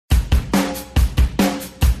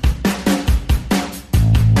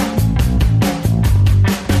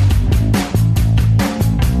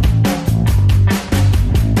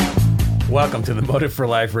Welcome to the Motive for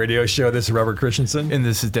Life radio show. This is Robert Christensen. And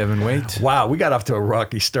this is Devin Waite. Wow, we got off to a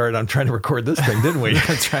rocky start. I'm trying to record this thing, didn't we?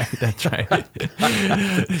 That's right.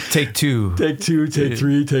 Take two. Take two, take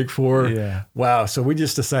three, take four. Yeah. Wow, so we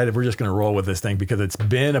just decided we're just going to roll with this thing because it's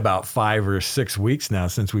been about 5 or 6 weeks now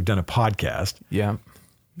since we've done a podcast. Yeah.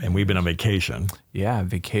 And we've been on vacation. Yeah,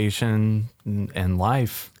 vacation and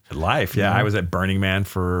life. Life, yeah. I was at Burning Man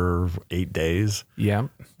for 8 days. Yeah.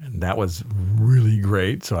 And that was really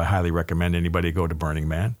great. So I highly recommend anybody go to Burning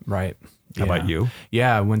Man. Right. How about you?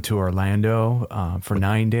 Yeah, I went to Orlando for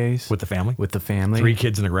 9 days. With the family? With the family. 3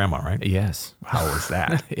 kids and a grandma, right? Yes. How was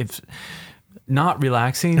that? It's not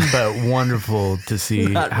relaxing, but wonderful to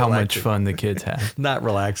see how much fun the kids had. Not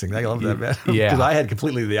relaxing. I love that, man. Yeah. Because I had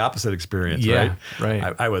completely the opposite experience, Yeah, right?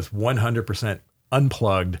 right. I was 100%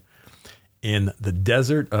 unplugged in the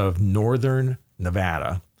desert of northern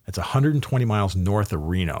Nevada. It's 120 miles north of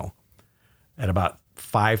Reno at about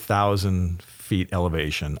 5,000 feet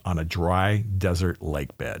elevation on a dry desert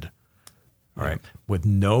lake bed. All right. With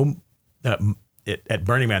no, at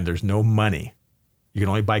Burning Man, there's no money. You can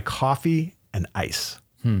only buy coffee and ice.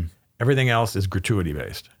 Everything else is gratuity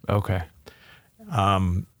based. Okay.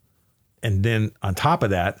 And then on top of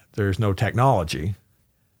that, there's no technology.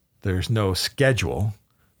 There's no schedule.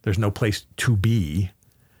 There's no place to be.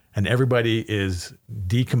 And everybody is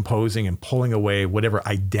decomposing and pulling away whatever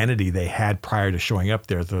identity they had prior to showing up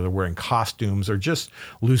there. They're wearing costumes or just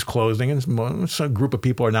loose clothing. And some group of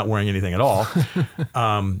people are not wearing anything at all.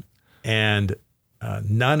 And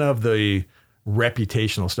none of the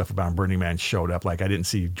reputational stuff about Burning Man showed up. Like I didn't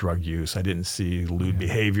see drug use. I didn't see lewd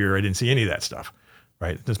behavior. I didn't see any of that stuff.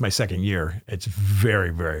 Right. This is my second year. It's very,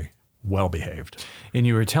 very well behaved. And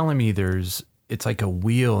you were telling me it's like a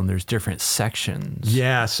wheel and there's different sections.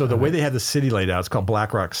 Yeah. So the way they have the city laid out, it's called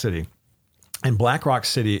Black Rock City. And Black Rock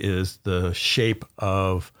City is the shape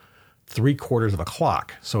of 3/4 of a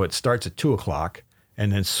clock. So it starts at 2 o'clock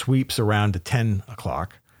and then sweeps around to 10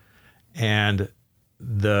 o'clock. And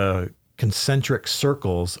the concentric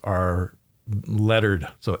circles are lettered.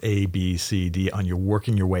 So A, B, C, D, and you're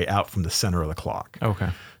working your way out from the center of the clock.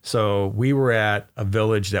 Okay. So we were at a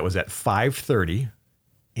village that was at 5:30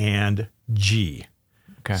 and G.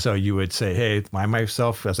 Okay. So you would say, hey,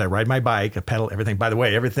 myself, as I ride my bike, I pedal everything. By the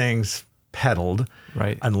way, everything's pedaled,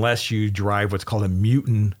 Right. unless you drive what's called a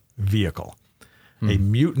mutant vehicle. A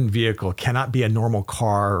mutant vehicle cannot be a normal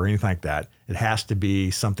car or anything like that. It has to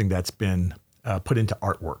be something that's been put into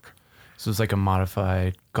artwork. So it's like a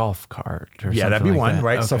modified golf cart or something. Yeah, that'd be like one, that.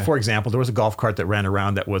 right? Okay. So for example, there was a golf cart that ran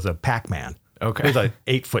around that was a Pac-Man. Okay. It was an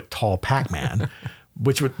 8-foot tall Pac-Man.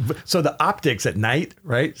 So the optics at night,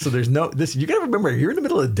 right? So there's you got to remember, you're in the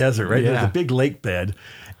middle of the desert, right? Yeah. There's a big lake bed.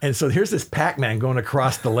 And so here's this Pac-Man going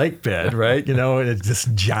across the lake bed, right? And it's this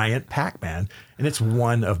giant Pac-Man. And it's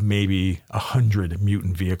one of maybe 100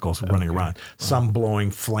 mutant vehicles running around. Some blowing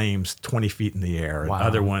flames 20 feet in the air. Wow. And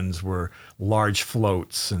other ones were large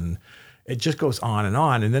floats. And it just goes on.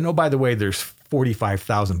 And then, oh, by the way, there's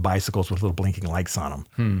 45,000 bicycles with little blinking lights on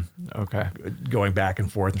them. Okay. Going back and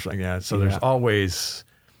forth and stuff like that. So there's always,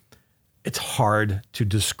 it's hard to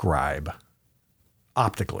describe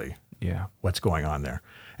optically what's going on there.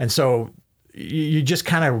 And so you just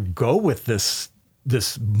kind of go with this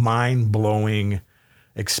mind-blowing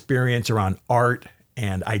experience around art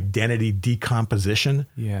and identity decomposition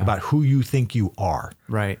about who you think you are.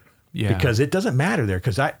 Right. Yeah. Because it doesn't matter there.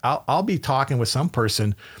 Because I'll be talking with some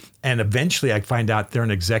person and eventually I find out they're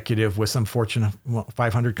an executive with some Fortune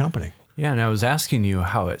 500 company. Yeah, and I was asking you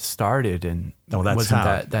how it started, and that's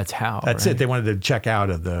how. That's right? it. They wanted to check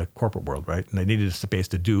out of the corporate world, right? And they needed a space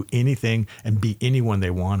to do anything and be anyone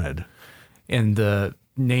they wanted. And the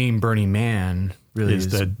name Burning Man really is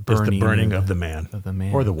the burning of the man. Of the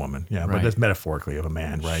man. Or the woman, yeah. Right. But that's metaphorically of a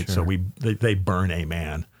man, right? Sure. So they burn a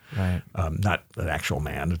man. Right. Not an actual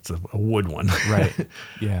man. It's a wood one. Right.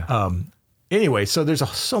 Yeah. Anyway, so there's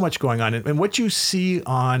so much going on. And what you see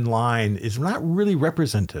online is not really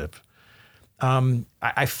representative.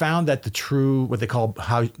 I found that what they call,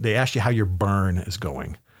 how they ask you how your burn is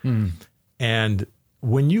going. And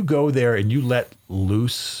when you go there and you let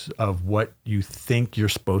loose of what you think you're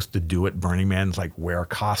supposed to do at Burning Man, it's like wear a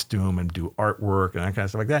costume and do artwork and that kind of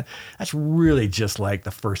stuff like that. That's really just like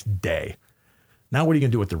the first day. Now, what are you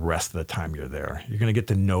going to do with the rest of the time you're there? You're going to get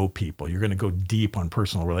to know people. You're going to go deep on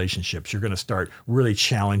personal relationships. You're going to start really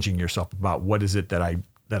challenging yourself about what is it that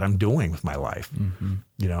I'm doing with my life, and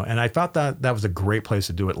I thought that was a great place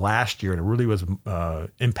to do it last year. And it really was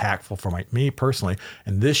impactful for me personally.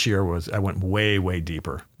 And this year I went way, way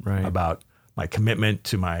deeper about commitment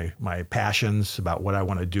to my passions about what I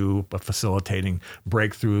want to do, but facilitating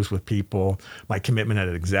breakthroughs with people. My commitment at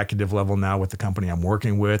an executive level now with the company I'm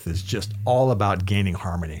working with is just all about gaining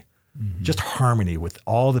harmony. Just harmony with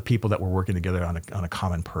all the people that we're working together on a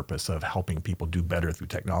common purpose of helping people do better through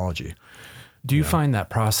technology. Do you find that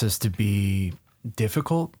process to be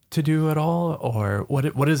difficult to do at all? Or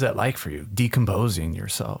what is that like for you, decomposing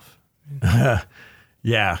yourself?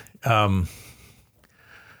 Yeah.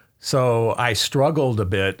 So I struggled a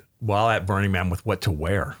bit while at Burning Man with what to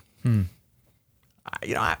wear.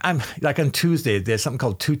 I'm like on Tuesday, there's something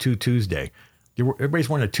called Tutu Tuesday. Everybody's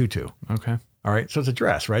wearing a tutu. Okay. All right. So it's a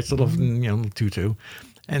dress, right? It's a little, little tutu.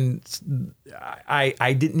 And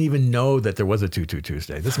I didn't even know that there was a Tutu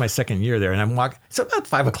Tuesday. This is my second year there. And I'm walking, it's about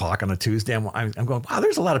 5 o'clock on a Tuesday. I'm going, wow,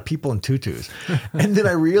 there's a lot of people in tutus. And then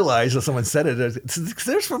I realized that someone said it,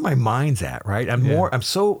 there's where my mind's at, right? I'm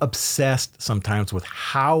so obsessed sometimes with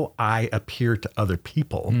how I appear to other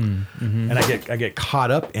people. And I get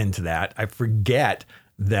caught up into that. I forget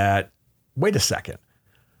that, wait a second.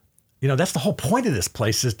 That's the whole point of this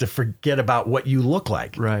place, is to forget about what you look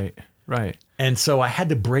like. Right. And so I had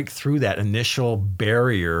to break through that initial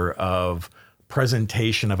barrier of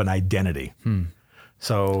presentation of an identity.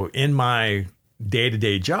 So in my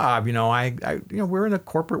day-to-day job, we're in a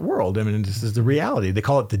corporate world. I mean, this is the reality. They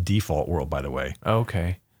call it the default world, by the way.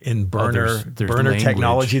 Okay. In burner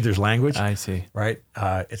technology, there's language. I see. Right?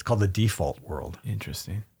 It's called the default world.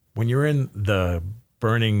 Interesting. When you're in the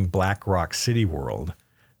burning Black Rock City world,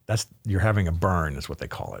 you're having a burn is what they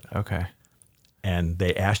call it. Okay. And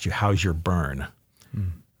they asked you, how's your burn?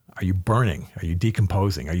 Are you burning? Are you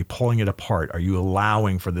decomposing? Are you pulling it apart? Are you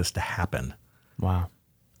allowing for this to happen? Wow.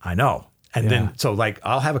 I know. And then, so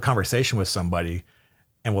I'll have a conversation with somebody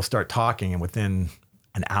and we'll start talking, and within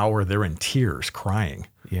an hour, they're in tears crying.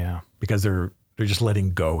 Yeah. Because they're just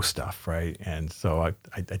letting go stuff, right? And so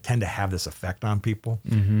I tend to have this effect on people.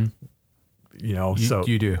 So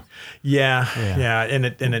you do. Yeah. And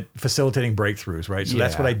it facilitating breakthroughs, right? So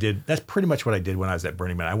that's what I did. That's pretty much what I did when I was at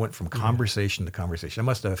Burning Man. I went from conversation to conversation. I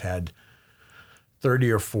must have had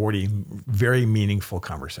 30 or 40 very meaningful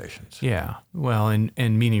conversations. Yeah. Well,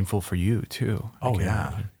 and meaningful for you too. Oh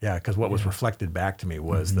yeah. Yeah. Because what was reflected back to me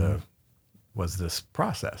was was this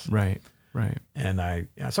process. Right. And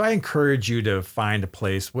so I encourage you to find a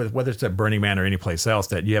place, whether it's at Burning Man or any place else,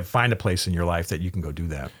 that you find a place in your life that you can go do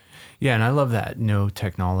that. Yeah, and I love that no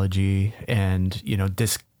technology and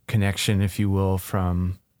disconnection, if you will,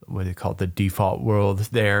 from what they call the default world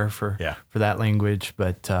there for that language.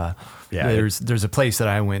 But there's a place that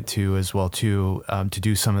I went to as well too to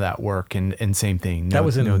do some of that work, and same thing. That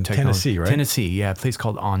was in Tennessee, right? Tennessee, yeah, a place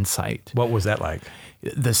called Onsite. What was that like?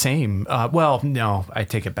 The same. Well, no, I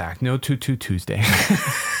take it back. No Tutu Tuesday.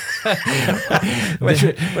 Well,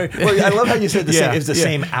 I love how you said it's the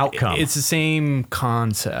same outcome. It's the same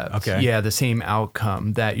concept. Okay. Yeah, the same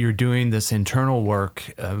outcome, that you're doing this internal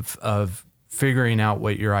work of figuring out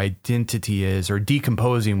what your identity is, or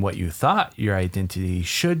decomposing what you thought your identity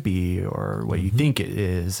should be, or what you think it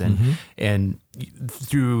is. And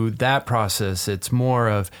through that process, it's more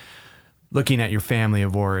of looking at your family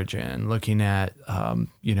of origin, looking at,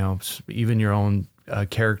 even your own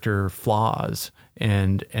character flaws,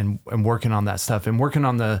 and working on that stuff, and working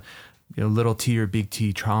on the little T or big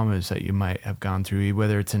T traumas that you might have gone through,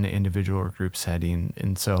 whether it's in an individual or group setting.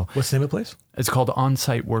 And so, what's the name of the place? It's called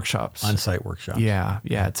Onsite Workshops. Onsite Workshops. Yeah.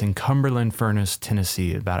 It's in Cumberland Furnace,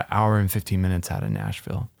 Tennessee, about an hour and 15 minutes out of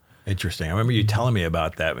Nashville. Interesting. I remember you telling me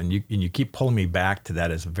about that, and you keep pulling me back to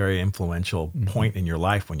that as a very influential point in your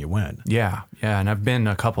life when you went. Yeah, and I've been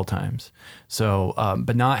a couple times. So,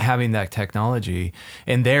 but not having that technology,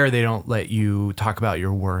 and there they don't let you talk about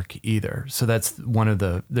your work either. So that's one of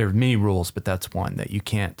there are many rules, but that's one, that you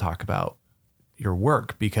can't talk about your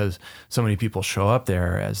work, because so many people show up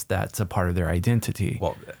there as that's a part of their identity.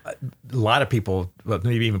 Well, a lot of people,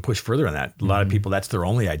 maybe even push further on that. A lot of people, that's their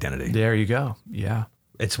only identity. There you go. Yeah.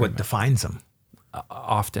 It's what defines them.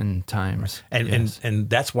 Oftentimes. And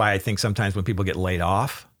that's why I think sometimes when people get laid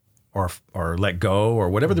off or let go, or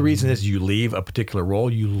whatever the reason is, you leave a particular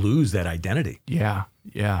role, you lose that identity. Yeah.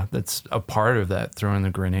 That's a part of that, throwing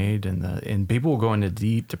the grenade, and people will go into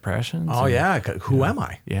deep depressions. Oh, yeah. Who am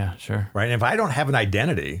I? Yeah, sure. Right. And if I don't have an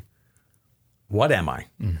identity, what am I?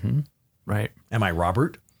 Right. Am I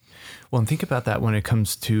Robert? Well, and think about that when it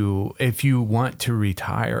comes to, if you want to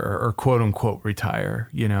retire, or quote unquote retire,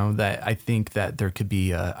 that I think that there could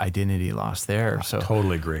be a identity loss there. So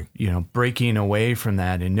totally agree. Breaking away from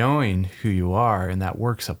that and knowing who you are, and that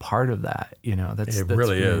work's a part of that. That's really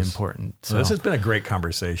really is important. So this has been a great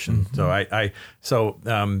conversation. So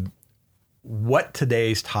what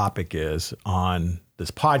today's topic is on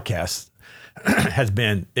this podcast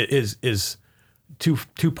is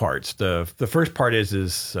two parts. The first part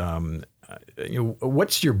is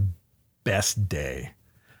what's your best day?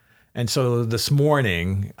 And so this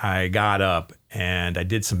morning I got up and I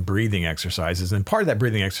did some breathing exercises. And part of that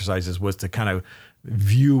breathing exercises was to kind of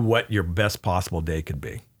view what your best possible day could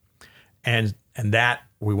be. And that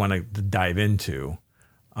we want to dive into.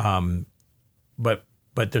 But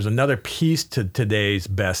there's another piece to today's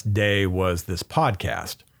best day was this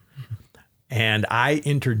podcast. And I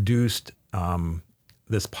introduced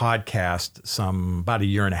this podcast about a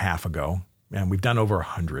year and a half ago. And we've done over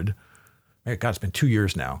 100. God, it's been 2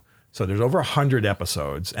 years now. So there's over 100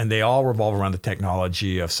 episodes, and they all revolve around the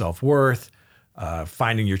technology of self-worth,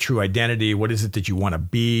 finding your true identity. What is it that you want to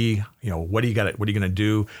be? What are you going to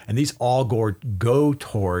do? And these all go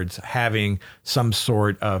towards having some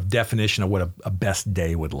sort of definition of what a best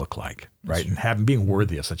day would look like, right? And being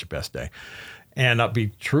worthy of such a best day. And I'll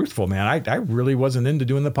be truthful, man, I really wasn't into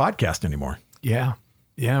doing the podcast anymore. Yeah.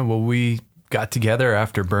 Yeah. Well, we got together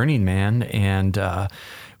after Burning Man, and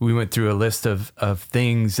we went through a list of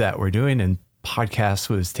things that we're doing, and podcast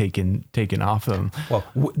was taken off them. Well,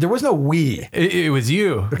 there was no we. It was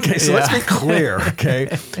you. Okay, so let's be clear. Okay,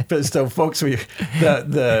 so folks,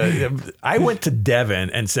 I went to Devin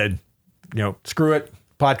and said, screw it,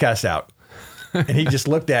 podcast out, and he just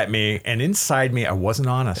looked at me, and inside me, I wasn't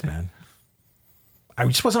honest, man. I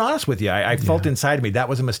just wasn't honest with you. I felt inside of me that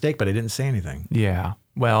was a mistake, but I didn't say anything. Yeah.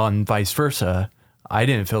 Well, and vice versa. I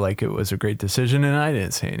didn't feel like it was a great decision, and I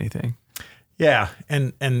didn't say anything. Yeah.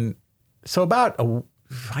 And so about,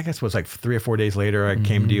 I guess it was like 3 or 4 days later, I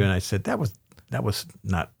came to you and I said, that was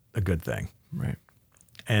not a good thing. Right.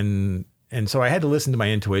 And so I had to listen to my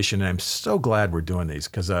intuition, and I'm so glad we're doing these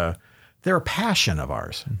because they're a passion of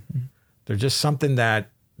ours. Mm-hmm. They're just something that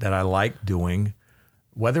I like doing,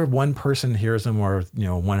 whether one person hears them or,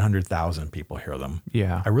 100,000 people hear them.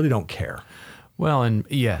 Yeah. I really don't care. Well, and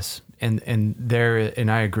yes. And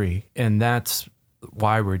I agree. And that's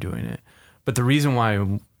why we're doing it. But the reason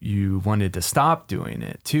why you wanted to stop doing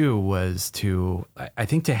it too was to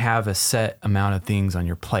have a set amount of things on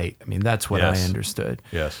your plate. I mean, that's what I understood.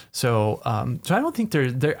 Yes. So I don't think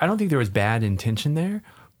I don't think there was bad intention there,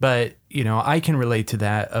 but I can relate to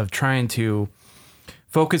that of trying to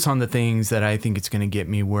focus on the things that I think it's going to get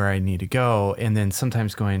me where I need to go. And then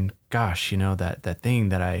sometimes going, gosh, that thing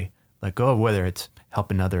that I let go of, whether it's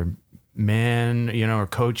helping other men, or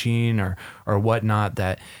coaching or whatnot,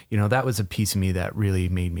 that was a piece of me that really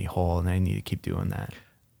made me whole, and I need to keep doing that.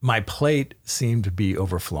 My plate seemed to be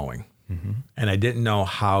overflowing, and I didn't know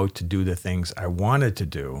how to do the things I wanted to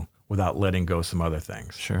do without letting go some other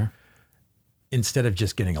things. Sure. Instead of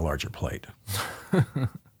just getting a larger plate.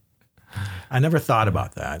 I never thought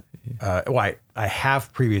about that. I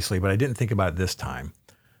have previously, but I didn't think about it this time.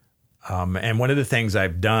 And one of the things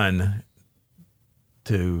I've done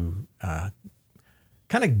to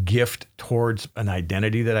kind of gift towards an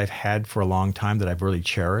identity that I've had for a long time that I've really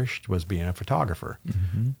cherished was being a photographer.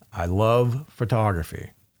 Mm-hmm. I love photography,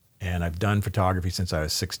 and I've done photography since I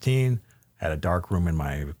was 16. I had a dark room in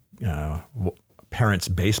my parents'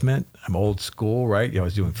 basement. I'm old school, right? I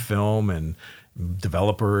was doing film and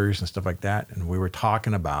developers and stuff like that, and we were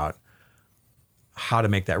talking about how to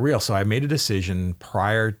make that real. So I made a decision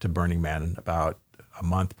prior to Burning Man, about a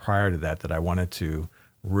month prior to that I wanted to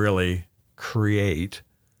really create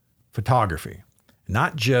photography,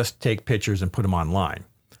 not just take pictures and put them online.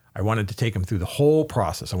 I wanted to take them through the whole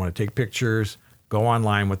process. I want to take pictures, go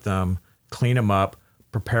online with them, clean them up,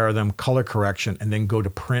 prepare them, color correction, and then go to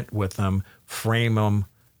print with them, frame them,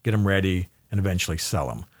 get them ready, and eventually sell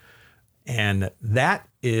them. And that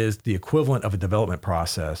is the equivalent of a development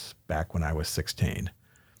process back when I was 16.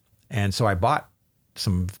 And so I bought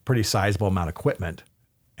some pretty sizable amount of equipment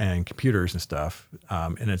and computers and stuff.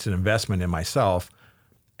 And it's an investment in myself.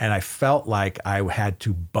 And I felt like I had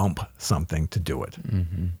to bump something to do it.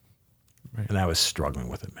 Mm-hmm. Right. And I was struggling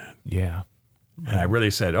with it, man. Yeah. And I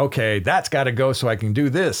really said, okay, that's got to go so I can do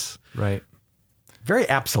this. Right. Very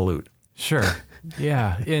absolute. Sure.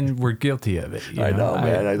 Yeah. And we're guilty of it. I know,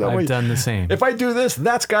 man. I've done the same. If I do this,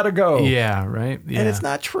 that's got to go. Yeah. Right. Yeah. And it's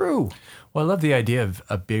not true. Well, I love the idea of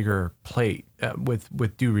a bigger plate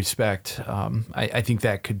with due respect. I think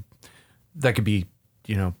that could be,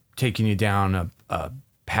 taking you down a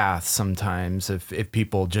path sometimes if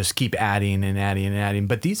people just keep adding and adding and adding.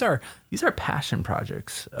 But these are passion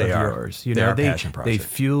projects of yours. They are passion projects. They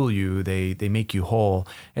fuel you. They make you whole.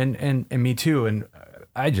 And me too. And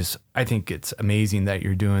I think it's amazing that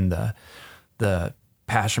you're doing the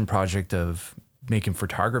passion project of making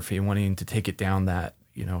photography and wanting to take it down that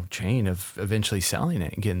chain of eventually selling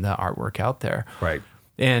it and getting the artwork out there. Right.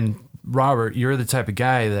 And Robert, you're the type of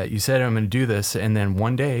guy that you said, I'm going to do this. And then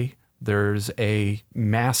one day there's a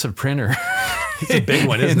massive printer. It's a big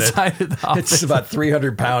one, isn't inside it? Of the office. It's about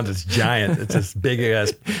 300 pounds. It's giant. It's as big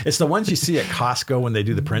as, it's the ones you see at Costco when they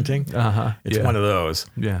do the printing. It's one of those.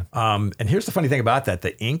 Yeah. And here's the funny thing about that.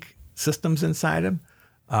 The ink systems inside them,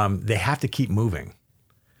 they have to keep moving.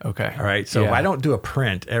 Okay. All right. So if I don't do a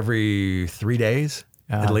print every 3 days,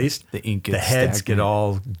 at least, the ink the gets heads stagnant. get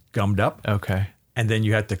all gummed up. Okay. And then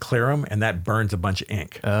you have to clear them, and that burns a bunch of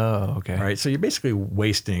ink. Oh, okay. All right. So you're basically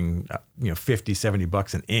wasting, $50,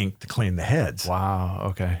 $70 in ink to clean the heads. Wow.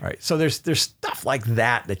 Okay. All right. So there's stuff like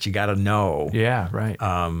that you got to know. Yeah. Right.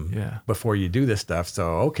 Before you do this stuff. So,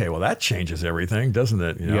 okay, well, that changes everything, doesn't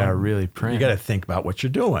it? You got to really print. You got to think about what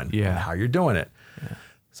you're doing Yeah. and how you're doing it. Yeah.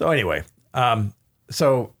 So anyway,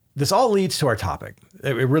 so this all leads to our topic.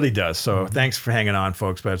 It really does. So thanks for hanging on,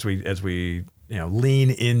 folks. But as we lean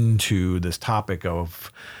into this topic of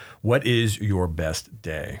what is your best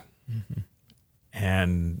day?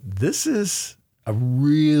 And this is a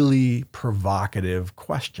really provocative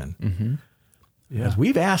question. Because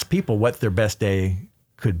we've asked people what their best day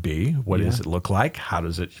could be. What does it look like? How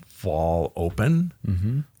does it fall open?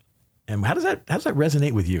 And how does that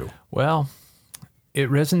resonate with you? Well, it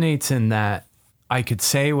resonates in that I could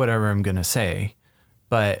say whatever I'm going to say,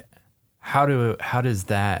 but how does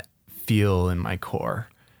that feel in my core?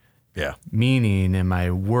 Yeah. Meaning, am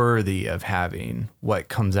I worthy of having what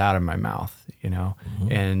comes out of my mouth,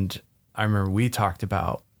 And I remember we talked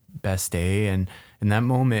about best day, and in that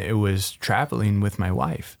moment it was traveling with my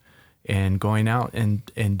wife and going out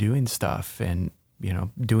and doing stuff and,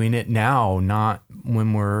 doing it now, not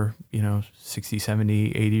when we're, 60,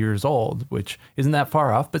 70, 80 years old, which isn't that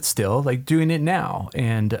far off, but still like doing it now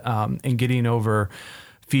and getting over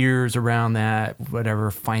fears around that,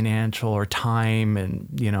 whatever financial or time and,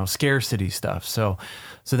 scarcity stuff. So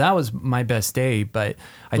that was my best day, but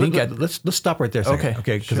I think let's stop right there a second.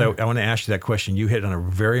 Okay. Because sure. I want to ask you that question. You hit on a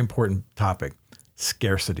very important topic,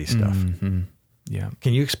 scarcity stuff. Yeah.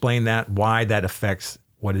 Can you explain that, why that affects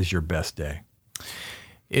what is your best day?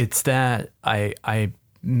 It's that I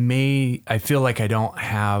feel like I don't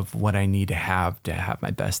have what I need to have my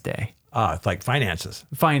best day. It's like finances.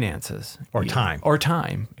 Or time. Or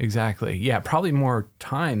time, exactly. Yeah, probably more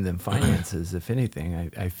time than finances, if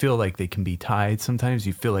anything. I feel like they can be tied. Sometimes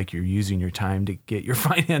you feel like you're using your time to get your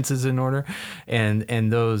finances in order,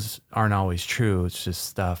 and those aren't always true. It's just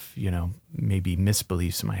stuff, maybe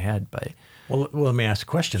misbeliefs in my head. But Well, let me ask a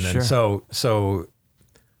question then. Sure. So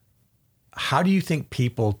how do you think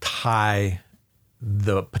people tie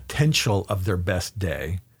the potential of their best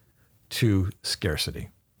day to scarcity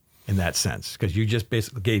in that sense? Because you just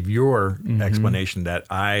basically gave your explanation that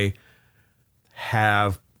I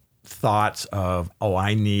have thoughts of,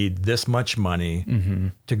 I need this much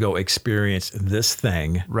money to go experience this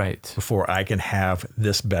thing right before I can have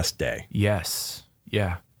this best day. Yes.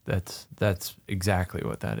 Yeah. That's exactly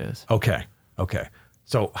what that is. Okay.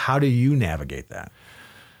 So how do you navigate that?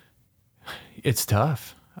 It's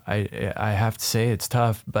tough. I have to say it's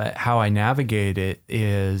tough, but how I navigate it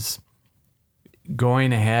is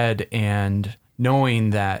going ahead and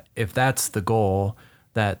knowing that if that's the goal,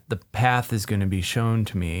 that the path is going to be shown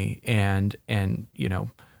to me, and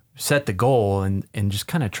set the goal and just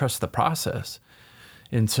kind of trust the process.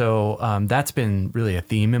 And so that's been really a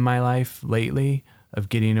theme in my life lately, of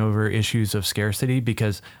getting over issues of scarcity,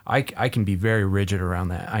 because I can be very rigid around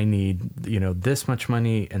that. I need, this much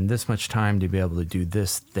money and this much time to be able to do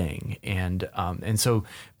this thing. And so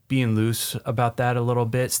being loose about that a little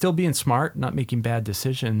bit, still being smart, not making bad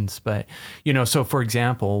decisions. But, so for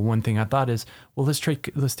example, one thing I thought is, well, let's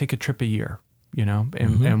take a trip a year,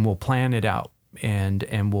 and we'll plan it out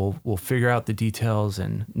and we'll figure out the details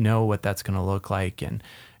and know what that's going to look like and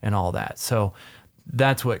all that. So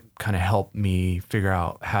that's what kind of helped me figure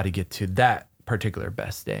out how to get to that particular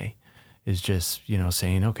best day, is just,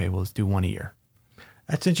 saying, okay, well, let's do one a year.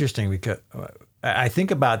 That's interesting, because I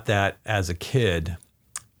think about that as a kid.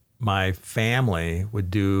 My family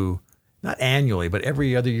would do, not annually, but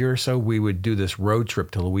every other year or so, we would do this road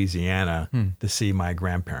trip to Louisiana to see my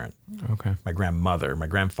grandparent. Okay. My grandmother. My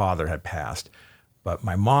grandfather had passed, but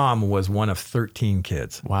my mom was one of 13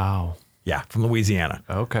 kids. Wow. Yeah, from Louisiana.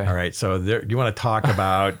 Okay. All right. So you want to talk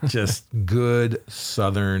about just good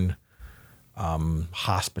Southern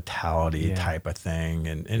hospitality type of thing.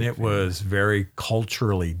 And it was very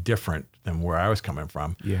culturally different than where I was coming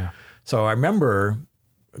from. Yeah. So I remember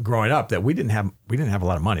growing up that we didn't have a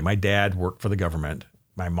lot of money. My dad worked for the government.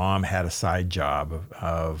 My mom had a side job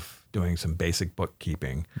of doing some basic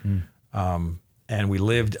bookkeeping. And and we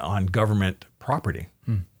lived on government property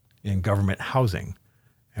in government housing.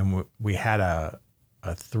 And we had a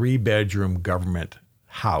 3-bedroom government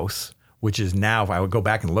house, which is now, if I would go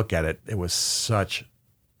back and look at it, it was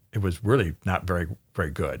really not very,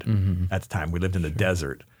 very good at the time. We lived in the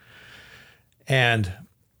desert. And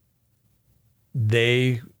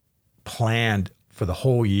they planned for the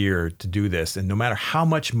whole year to do this. And no matter how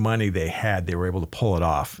much money they had, they were able to pull it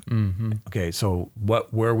off. Okay, so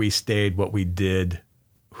where we stayed, what we did,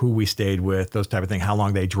 who we stayed with, those type of things, how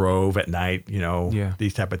long they drove at night,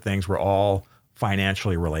 these type of things were all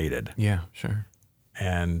financially related. Yeah, sure.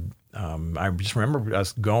 And I just remember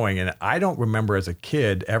us going, and I don't remember as a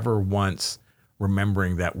kid ever once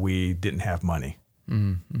remembering that we didn't have money.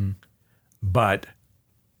 But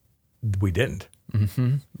we didn't.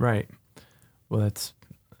 Right. Well,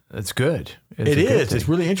 that's good. It is. It's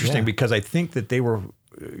really interesting because I think that they were,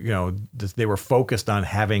 they were focused on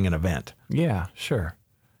having an event. Yeah, sure.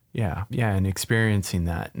 Yeah, and experiencing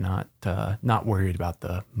that, not worried about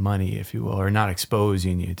the money, if you will, or not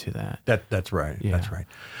exposing you to that. That's right. Yeah. That's right.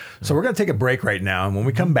 So we're going to take a break right now, and when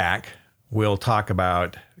we come back, we'll talk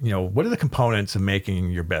about what are the components of making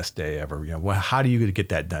your best day ever. How do you get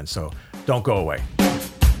that done? So don't go away.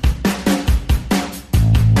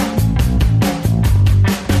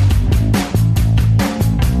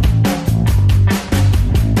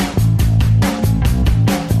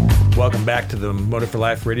 Welcome back to the Motive for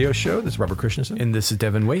Life radio show. This is Robert Christensen. And this is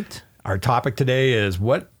Devin Waite. Our topic today is,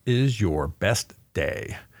 what is your best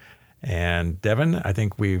day? And Devin, I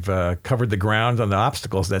think we've covered the ground on the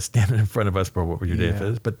obstacles that stand in front of us for what your day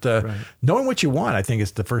is. But knowing what you want, I think,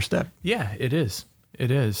 is the first step. Yeah, it is. It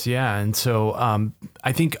is. Yeah. And so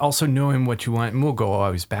I think also knowing what you want, and we'll go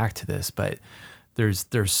always back to this, but there's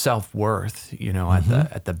self-worth,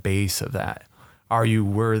 at the base of that. Are you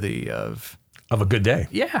worthy of a good day?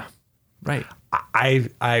 Yeah. Right.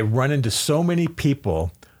 I run into so many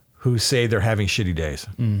people who say they're having shitty days.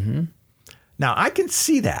 Now, I can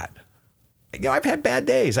see that. I've had bad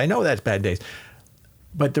days. I know that's bad days.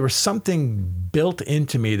 But there was something built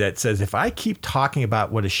into me that says if I keep talking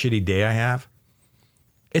about what a shitty day I have,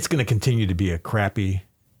 it's going to continue to be a crappy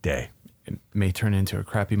day. It may turn into a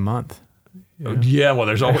crappy month. Yeah, well,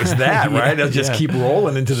 there's always that, right? They'll just keep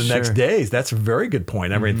rolling into the next days. That's a very good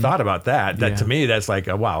point. I never even thought about that. That to me, that's like,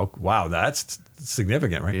 wow, that's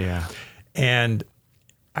significant, right? Yeah. And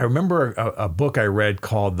I remember a book I read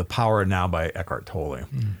called The Power of Now by Eckhart Tolle.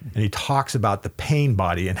 And he talks about the pain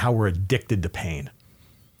body and how we're addicted to pain.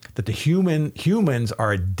 That the humans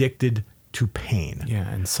are addicted to pain. Yeah,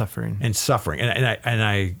 and suffering. And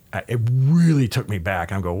it really took me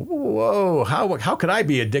back. I'm going, whoa, how could I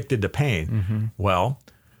be addicted to pain? Well,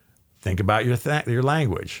 think about your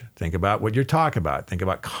language. Think about what you're talking about. Think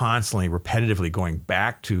about constantly, repetitively going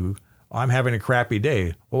back to, I'm having a crappy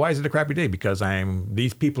day. Well, why is it a crappy day? Because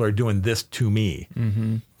these people are doing this to me.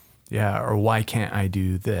 Yeah, or why can't I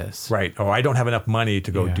do this? Right. Or I don't have enough money to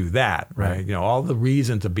go do that. Right. All the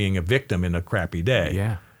reasons of being a victim in a crappy day.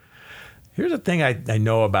 Yeah. Here's the thing I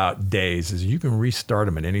know about days is you can restart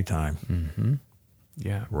them at any time.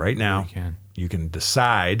 Yeah. Right now, you can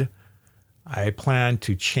decide, I plan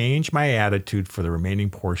to change my attitude for the remaining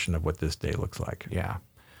portion of what this day looks like. Yeah.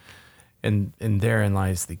 And therein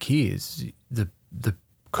lies the key is the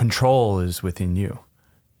control is within you.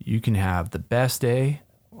 You can have the best day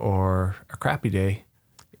or a crappy day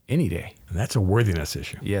any day. And that's a worthiness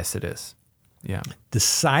issue. Yes, it is. Yeah.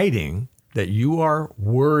 Deciding that you are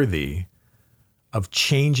worthy of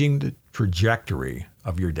changing the trajectory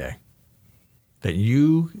of your day. That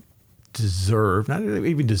you deserve, not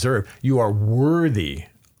even deserve, you are worthy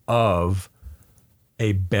of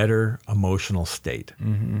a better emotional state.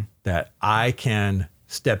 That I can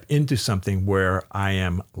step into something where I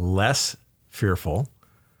am less fearful,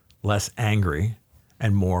 less angry,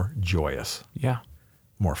 and more joyous. Yeah.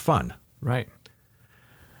 More fun. Right.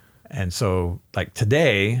 And so, like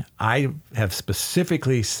today, I have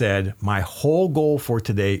specifically said my whole goal for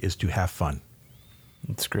today is to have fun.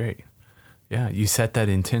 That's great. Yeah, you set that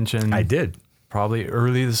intention. I did. Probably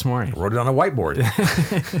early this morning. I wrote it on a whiteboard.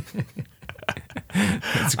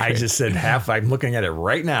 I just said I'm looking at it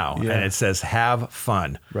right now, and it says have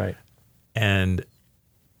fun. Right. And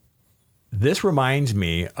this reminds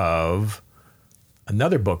me of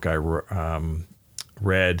another book I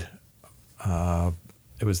read.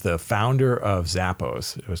 It was the founder of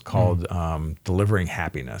Zappos. It was called Delivering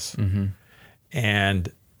Happiness.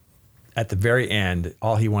 And at the very end,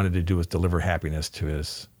 all he wanted to do was deliver happiness to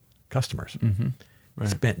his customers. Right.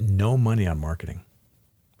 Spent no money on marketing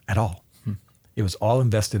at all. It was all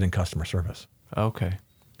invested in customer service. Okay.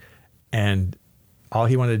 And All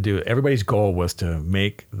he wanted to do, everybody's goal was to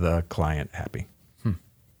make the client happy.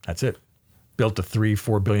 That's it. Built a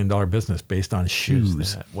 $3-4 billion business based on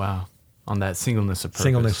shoes. Wow. On that singleness of purpose.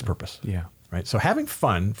 Singleness of purpose. Yeah. Right. So having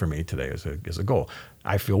fun for me today is a goal.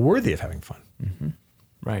 I feel worthy of having fun.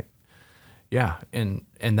 Right. Yeah. And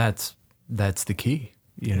that's the key,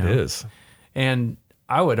 you know. It is. And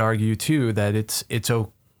I would argue too that it's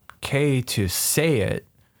okay to say it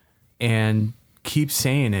and keep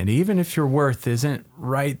saying it, even if your worth isn't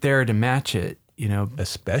right there to match it, you know.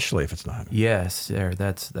 Especially if it's not. Yes,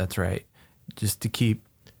 that's right. Just to keep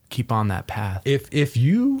on that path. If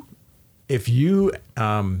you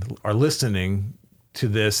are listening to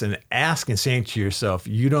this and saying to yourself,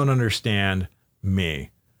 you don't understand me.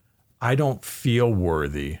 I don't feel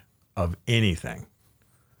worthy of anything.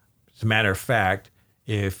 As a matter of fact,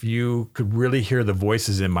 if you could really hear the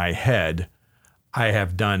voices in my head, I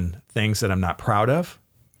have done things that I'm not proud of.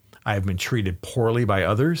 I have been treated poorly by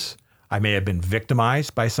others. I may have been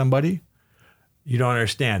victimized by somebody. You don't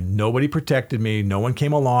understand. Nobody protected me. No one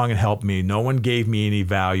came along and helped me. No one gave me any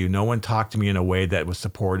value. No one talked to me in a way that was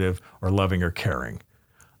supportive or loving or caring.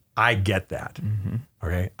 I get that.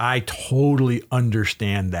 Okay. I totally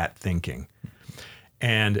understand that thinking.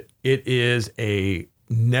 And it is a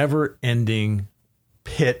never ending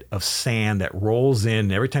pit of sand that rolls in.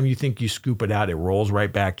 And every time you think you scoop it out, it rolls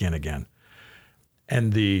right back in again.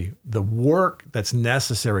 And the work that's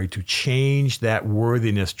necessary to change that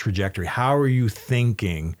worthiness trajectory, how are you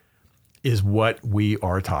thinking, is what we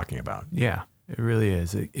are talking about. Yeah, it really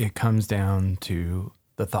is. It comes down to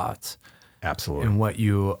the thoughts. Absolutely. And what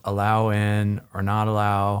you allow in or not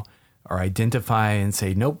allow, or identify and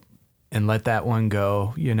say, nope, and let that one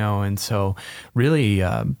go, you know. And so really,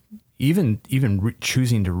 even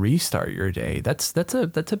choosing to restart your day, that's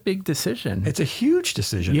a big decision. It's a huge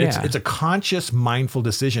decision. Yeah. It's a conscious, mindful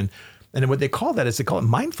decision. And what they call that is they call it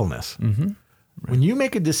mindfulness. Right. When you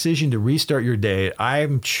make a decision to restart your day,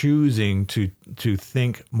 I'm choosing to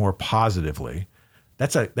think more positively.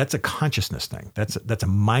 That's a consciousness thing. That's a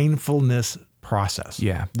mindfulness process.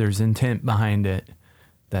 Yeah, there's intent behind it.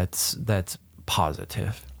 That's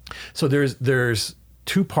positive. So there's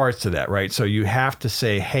two parts to that, right? So you have to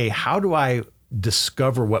say, hey, how do I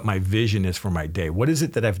discover what my vision is for my day? What is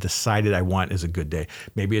it that I've decided I want as a good day?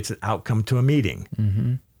 Maybe it's an outcome to a meeting.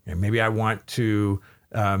 And maybe I want to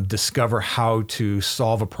discover how to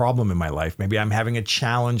solve a problem in my life. Maybe I'm having a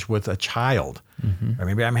challenge with a child, or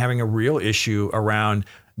maybe I'm having a real issue around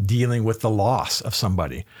dealing with the loss of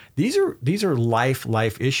somebody. These are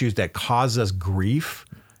life issues that cause us grief.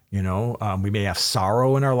 You know, we may have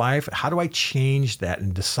sorrow in our life. How do I change that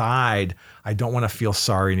and decide I don't want to feel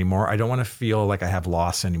sorry anymore? I don't want to feel like I have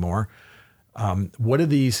loss anymore. What are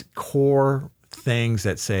these core things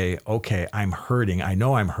that say, okay, I'm hurting. I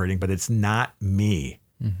know I'm hurting, but it's not me.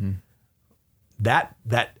 That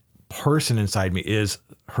person inside me is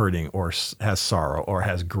hurting or has sorrow or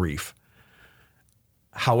has grief.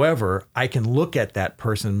 However, I can look at that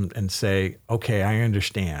person and say, okay, I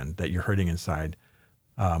understand that you're hurting inside.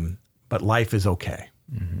 But life is okay.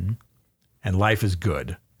 And life is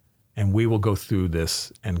good. And we will go through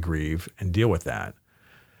this and grieve and deal with that.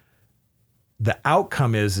 The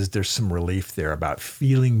outcome is there's some relief there about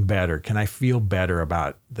feeling better. Can I feel better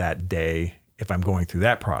about that day if I'm going through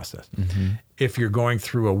that process? If you're going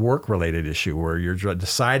through a work-related issue where you're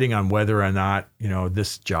deciding on whether or not, you know,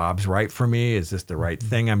 this job's right for me, is this the right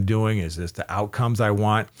thing I'm doing? Is this the outcomes I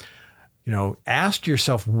want? You know, ask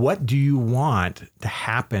yourself, what do you want to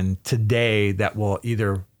happen today that will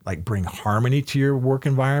either like bring harmony to your work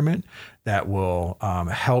environment, that will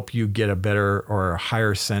help you get a better or a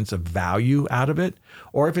higher sense of value out of it,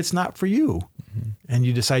 or if it's not for you and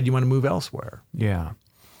you decide you want to move elsewhere. Yeah.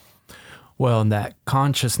 Well, and that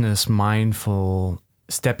consciousness, mindful,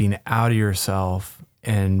 stepping out of yourself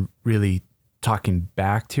and really talking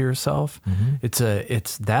back to yourself, that's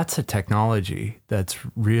a technology that's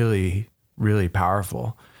really, really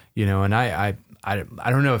powerful, you know. And I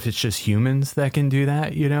don't know if it's just humans that can do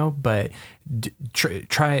that, you know, but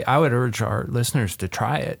try. I would urge our listeners to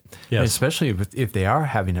try it, especially if they are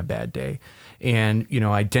having a bad day, and, you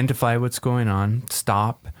know, identify what's going on,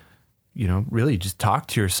 stop, you know, really just talk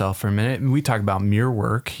to yourself for a minute. And we talk about mirror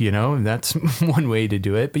work, you know, and that's one way to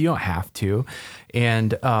do it, but you don't have to.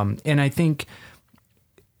 And I think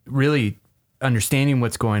really understanding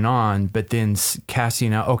what's going on, but then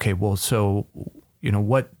casting out, okay, well, so, you know,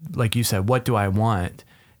 what, like you said, what do I want?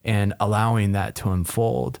 And allowing that to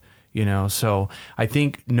unfold, you know? So I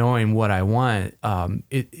think knowing what I want,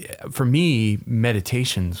 for me,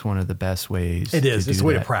 meditation's one of the best ways. It is. It's a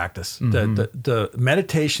way to practice. The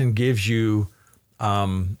meditation gives you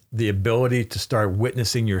the ability to start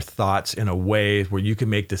witnessing your thoughts in a way where you can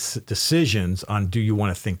make decisions on, do you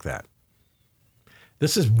want to think that?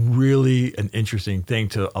 This is really an interesting thing,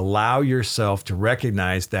 to allow yourself to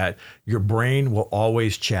recognize that your brain will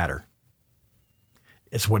always chatter.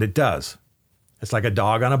 It's what it does. It's like a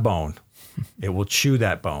dog on a bone. It will chew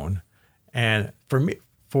that bone. And for me,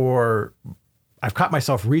 I've caught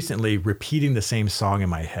myself recently repeating the same song in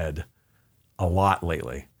my head a lot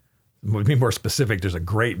lately. To be more specific, there's a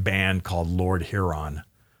great band called Lord Huron,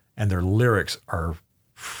 and their lyrics are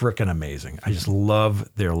freaking amazing. I just love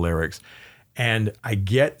their lyrics. And I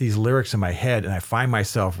get these lyrics in my head, and I find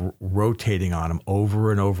myself rotating on them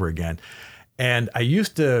over and over again. And I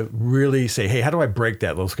used to really say, hey, how do I break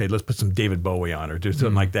that? Okay, let's put some David Bowie on or do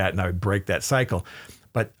something like that. And I would break that cycle.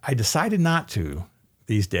 But I decided not to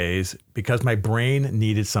these days because my brain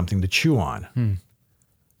needed something to chew on.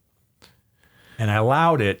 And I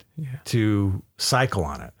allowed it to cycle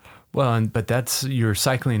on it. Well, but you're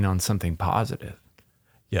cycling on something positive.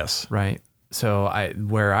 Yes. Right. So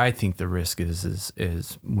where I think the risk is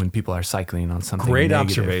when people are cycling on something Great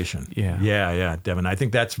negative. observation. Yeah. Yeah, Devin. I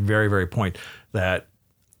think that's very, very point that,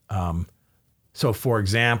 so for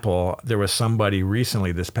example, there was somebody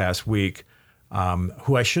recently this past week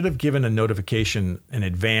who I should have given a notification in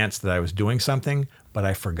advance that I was doing something, but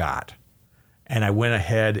I forgot. And I went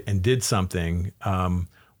ahead and did something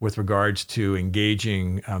with regards to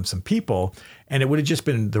engaging some people, and it would have just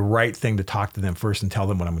been the right thing to talk to them first and tell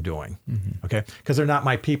them what I'm doing, okay? Because they're not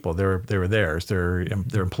my people; they're theirs. They're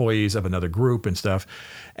employees of another group and stuff.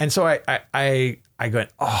 And so I go,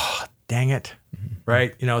 oh, dang it,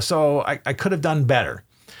 right? So I could have done better.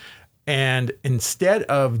 And instead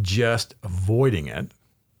of just avoiding it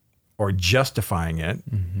or justifying it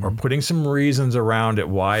or putting some reasons around it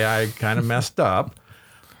why I kind of messed up,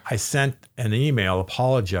 I sent an email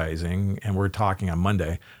apologizing, and we're talking on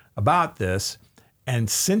Monday about this. And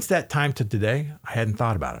since that time to today, I hadn't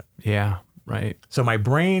thought about it. Yeah, right. So my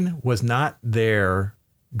brain was not there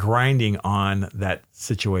grinding on that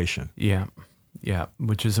situation. Yeah,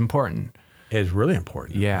 which is important. It's really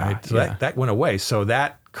important. Yeah. Right? So that went away. So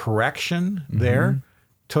that correction there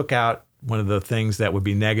took out one of the things that would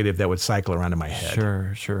be negative that would cycle around in my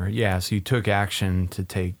head. Sure. Yeah. So you took action to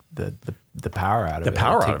take the power out of it. The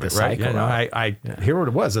power out of it, right? Here what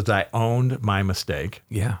it was is I owned my mistake.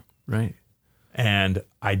 Yeah. Right. And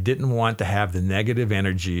I didn't want to have the negative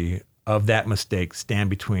energy of that mistake stand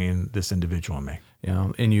between this individual and me.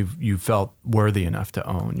 And you felt worthy enough to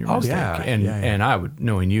own your mistake. Yeah. And I would,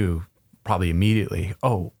 knowing you, probably immediately,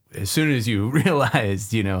 as soon as you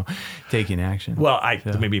realized, taking action. Well,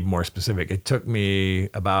 to maybe be more specific, it took me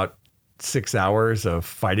about 6 hours of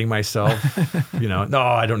fighting myself. No,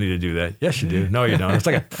 I don't need to do that. Yes, you do. No, you don't. It's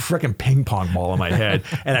like a freaking ping pong ball in my head.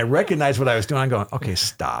 And I recognized what I was doing. I'm going, okay,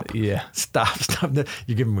 stop. Yeah. Stop.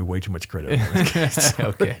 You're giving me way too much credit.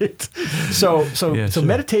 Okay. So sure.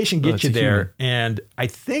 meditation gets you there. Human. And I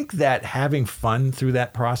think that having fun through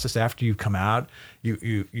that process after you come out,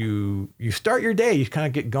 you start your day, you kind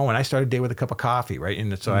of get going. I started the day with a cup of coffee, right?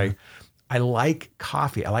 And so I like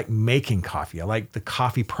coffee. I like making coffee. I like the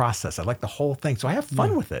coffee process. I like the whole thing. So I have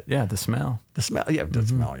fun with it. Yeah, the smell. The smell. Yeah, the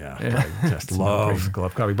smell. Yeah. I just love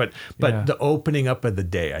coffee. But the opening up of the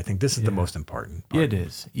day, I think this is the most important part. It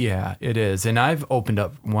is. Yeah, it is. And I've opened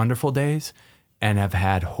up wonderful days and have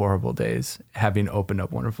had horrible days having opened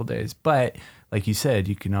up wonderful days. But like you said,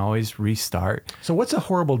 you can always restart. So what's a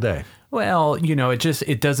horrible day? Well,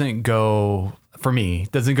 it doesn't go, for me,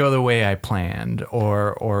 doesn't go the way I planned,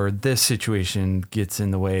 or this situation gets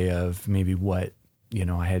in the way of maybe what,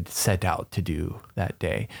 I had set out to do that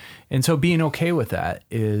day. And so being okay with that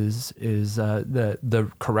is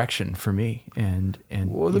the correction for me. And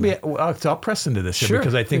I'll press into this here Sure,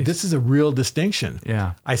 because I think this is a real distinction.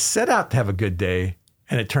 Yeah. I set out to have a good day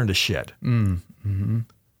and it turned to shit.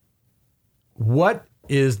 What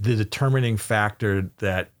is the determining factor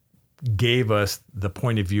that gave us the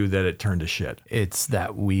point of view that it turned to shit? It's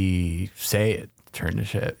that we say it turned to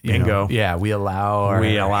shit. Bingo. Yeah, we allowed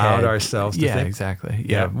ourselves to think. Yeah, exactly.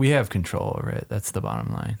 Yeah, we have control over it. That's the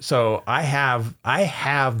bottom line. So I have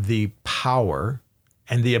the power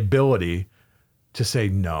and the ability to say,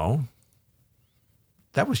 no,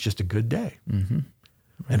 that was just a good day. Mm-hmm. Right.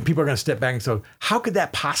 And people are going to step back and say, how could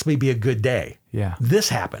that possibly be a good day? Yeah. This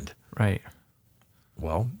happened. Right.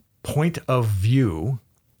 Well, point of view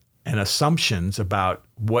and assumptions about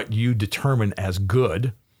what you determine as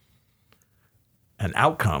good and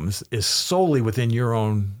outcomes is solely within your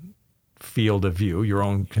own field of view, your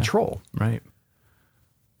own control. Right.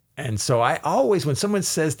 And so I always, when someone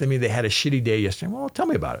says to me they had a shitty day yesterday, well, tell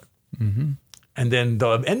me about it. Mm-hmm. And then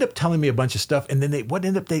they'll end up telling me a bunch of stuff. And then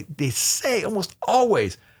they say almost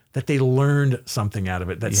always that they learned something out of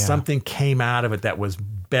it, that something came out of it that was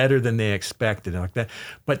better than they expected, and like that.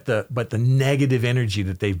 But the negative energy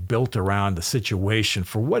that they've built around the situation,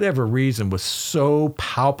 for whatever reason, was so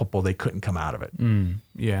palpable they couldn't come out of it.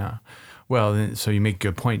 Yeah. Well, so you make a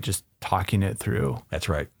good point, just talking it through. That's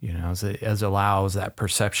right. As it allows that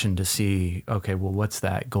perception to see, okay, well, what's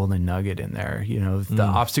that golden nugget in there? If the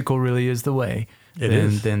obstacle really is the way,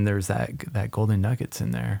 then there's that golden nuggets in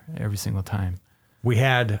there every single time. We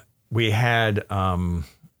had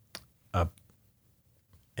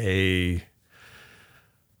a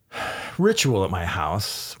ritual at my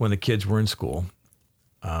house when the kids were in school,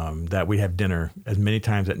 that we have dinner as many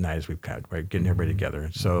times at night as we've had, right? Getting everybody together.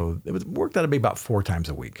 So it worked out to be about 4 times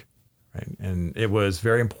a week, right? And it was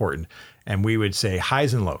very important. And we would say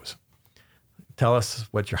highs and lows. Tell us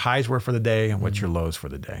what your highs were for the day and what your lows for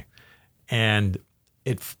the day. And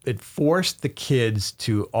it forced the kids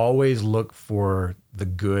to always look for the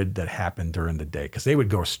good that happened during the day, because they would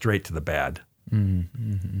go straight to the bad.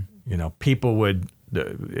 People would,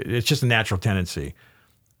 it's just a natural tendency.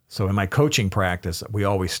 So in my coaching practice, we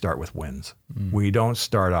always start with wins. We don't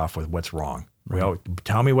start off with what's wrong. Right. We always,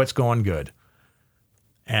 tell me what's going good.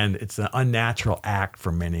 And it's an unnatural act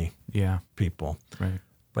for many people. Right.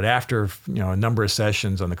 But after a number of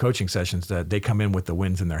sessions on the coaching sessions, that they come in with the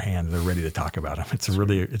wins in their hand, and they're ready to talk about them. It's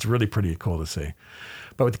really pretty cool to see.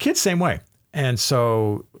 But with the kids, same way. And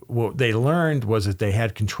so what they learned was that they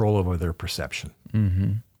had control over their perception.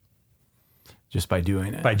 Just by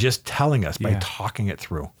doing it. By just telling us, by talking it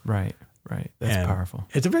through. Right. That's powerful.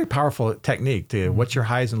 It's a very powerful technique to what's your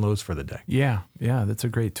highs and lows for the day. Yeah, that's a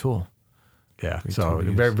great tool. Yeah, so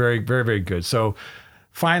very, very, very, very good. So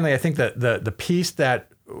finally, I think that the piece that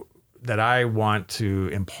I want to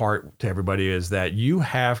impart to everybody is that you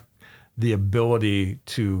have the ability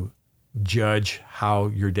to judge how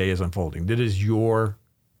your day is unfolding. That is your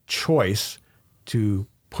choice to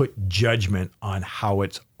put judgment on how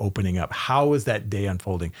it's opening up. How is that day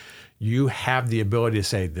unfolding? You have the ability to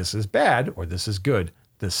say, this is bad or this is good.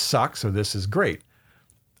 This sucks or this is great.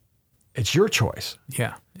 It's your choice.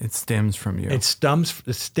 Yeah, it stems from you. It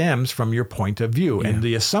stems from your point of view and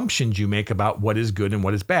the assumptions you make about what is good and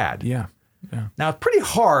what is bad. Yeah. Now, it's pretty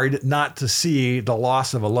hard not to see the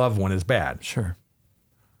loss of a loved one as bad. Sure.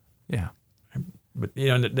 Yeah. But,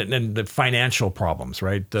 and the financial problems,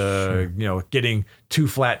 right? Getting 2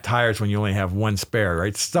 flat tires when you only have 1 spare,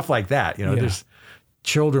 right? Stuff like that. There's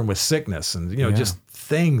children with sickness and, just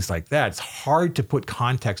things like that. It's hard to put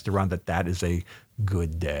context around that is a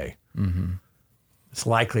good day. It's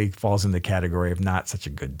likely falls in the category of not such a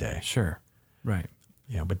good day. Sure. Right.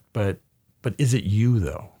 But is it you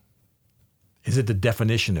though? Is it the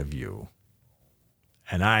definition of you?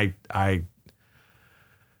 And I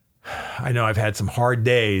know I've had some hard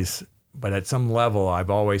days, but at some level I've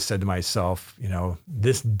always said to myself,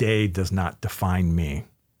 this day does not define me.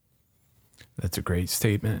 That's a great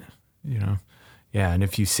statement, Yeah. And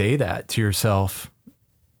if you say that to yourself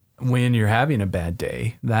when you're having a bad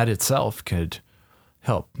day, that itself could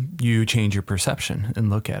help you change your perception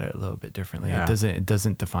and look at it a little bit differently. Yeah. It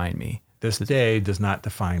doesn't define me. This day does not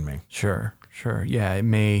define me. Sure. Yeah, it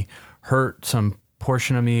may hurt some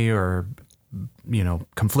portion of me or,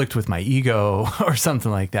 conflict with my ego or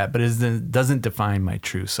something like that, but it doesn't define my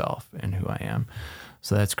true self and who I am.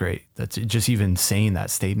 So that's great. That's just even saying that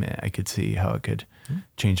statement, I could see how it could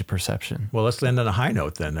change the perception. Well, let's end on a high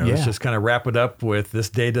note then. Let's just kind of wrap it up with this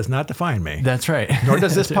day does not define me. That's right. Nor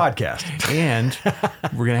does this podcast. And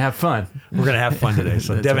we're going to have fun. We're going to have fun today.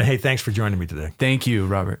 So Devin, hey, thanks for joining me today. Thank you,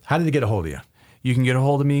 Robert. How did they get a hold of you? You can get a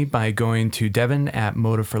hold of me by going to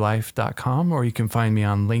devin@motiveforlife.com, or you can find me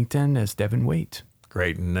on LinkedIn as Devin Waite.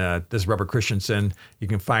 Great. And this is Robert Christensen. You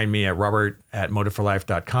can find me at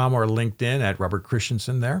robert@motiveforlife.com or LinkedIn at Robert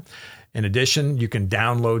Christensen there. In addition, you can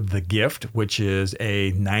download The Gift, which is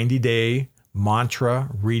a 90-day mantra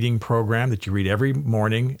reading program that you read every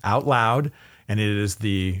morning out loud. And it is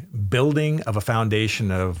the building of a foundation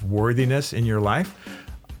of worthiness in your life.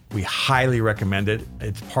 We highly recommend it.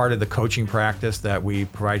 It's part of the coaching practice that we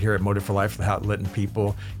provide here at Motive for Life, how letting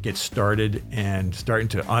people get started and starting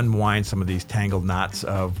to unwind some of these tangled knots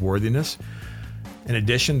of worthiness. In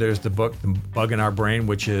addition, there's the book, The Bug in Our Brain,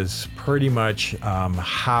 which is pretty much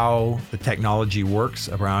how the technology works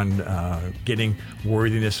around getting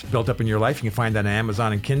worthiness built up in your life. You can find that on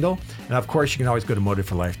Amazon and Kindle. And of course, you can always go to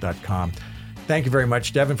motiveforlife.com. Thank you very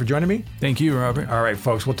much, Devin, for joining me. Thank you, Robert. All right,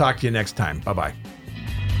 folks, we'll talk to you next time. Bye-bye.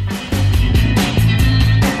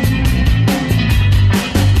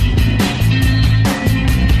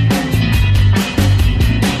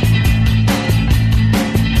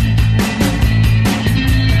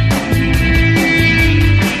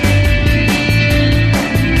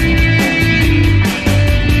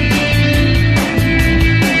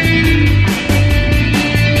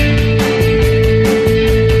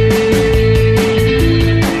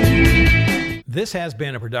 This has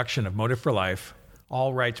been a production of Motive for Life,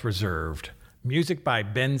 all rights reserved. Music by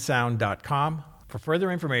bensound.com. For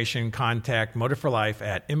further information, contact Motive for Life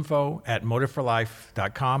at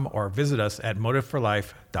info@motiveforlife.com or visit us at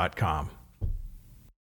motiveforlife.com.